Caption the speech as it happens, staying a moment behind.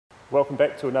Welcome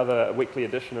back to another weekly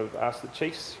edition of Ask the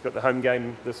Chiefs. We've got the home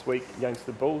game this week against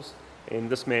the Bulls, and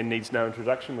this man needs no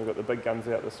introduction. We've got the big guns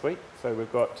out this week. So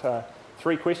we've got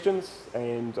 3 questions,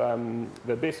 and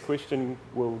the best question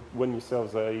will win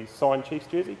yourselves a signed Chiefs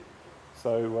jersey.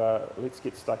 So let's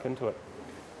get stuck into it.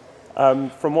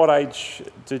 From what age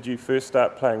did you first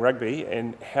start playing rugby,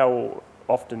 and how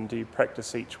often do you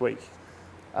practice each week?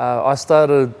 I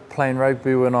started playing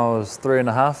rugby when I was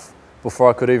 3.5,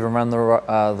 before I could even run the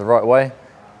right way.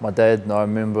 My dad, I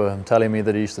remember him telling me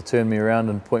that he used to turn me around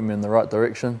and point me in the right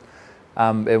direction.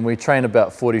 And we train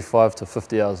about 45 to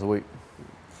 50 hours a week.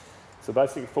 So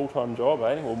basically a full-time job,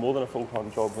 eh? Or more than a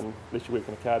full-time job unless you work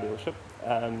in a car dealership.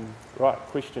 Right,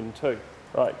 question 2.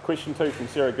 Right, question 2 from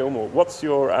Sarah Gilmore. What's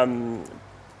your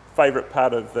favourite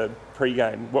part of the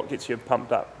pre-game? What gets you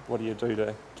pumped up? What do you do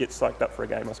to get psyched up for a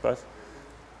game, I suppose?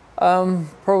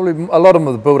 Probably a lot of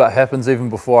the build-up happens even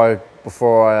before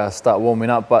I start warming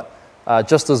up, but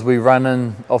just as we run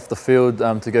in off the field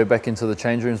to go back into the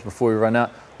change rooms before we run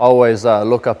out, I always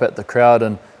look up at the crowd,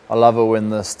 and I love it when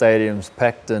the stadium's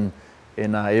packed and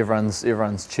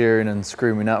everyone's cheering and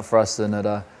screaming out for us, and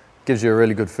it gives you a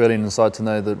really good feeling inside to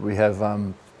know that we have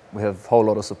a whole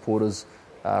lot of supporters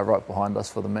right behind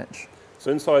us for the match. So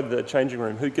inside the changing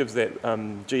room, who gives that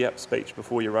G-up speech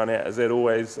before you run out? Is that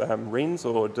always Renz,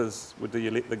 or do you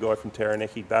let the guy from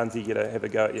Taranaki, Barnesy, have a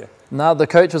go at you? No, the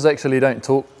coaches actually don't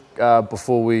talk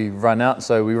before we run out.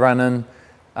 So we run in,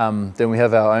 then we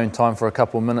have our own time for a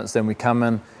couple of minutes, then we come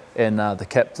in, and the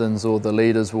captains or the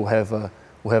leaders will have a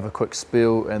quick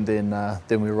spiel, and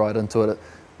then we ride into it.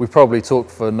 We probably talk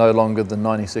for no longer than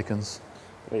 90 seconds.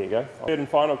 There you go. Third and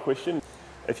final question.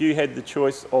 If you had the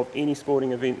choice of any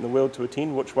sporting event in the world to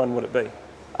attend, which one would it be?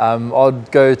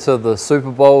 I'd go to the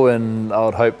Super Bowl, and I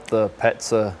would hope the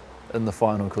Pats are in the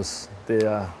final because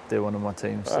they're one of my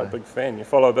teams. Oh, so. Big fan. You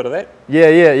follow a bit of that?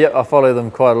 Yeah. I follow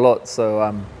them quite a lot. So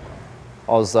I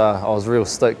was real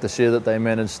stoked this year that they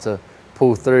managed to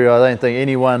pull through. I don't think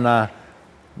anyone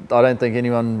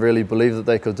really believed that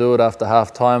they could do it after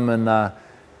half time,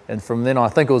 and from then I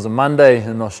think it was a Monday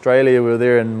in Australia. We were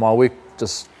there, and my week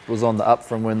just was on the up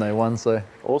from when they won. So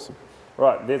awesome.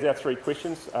 Right, there's our 3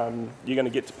 questions. You're going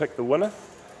to get to pick the winner.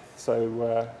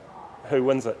 So who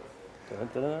wins it?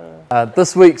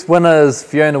 This week's winner is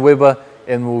Fiona Webber,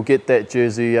 and we'll get that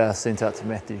jersey sent out to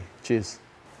Matthew. Cheers.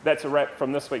 That's a wrap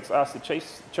from this week's Ask the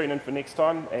Chiefs. Tune in for next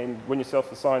time and win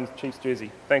yourself a signed Chiefs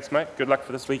jersey. Thanks, mate. Good luck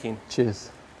for this weekend. Cheers.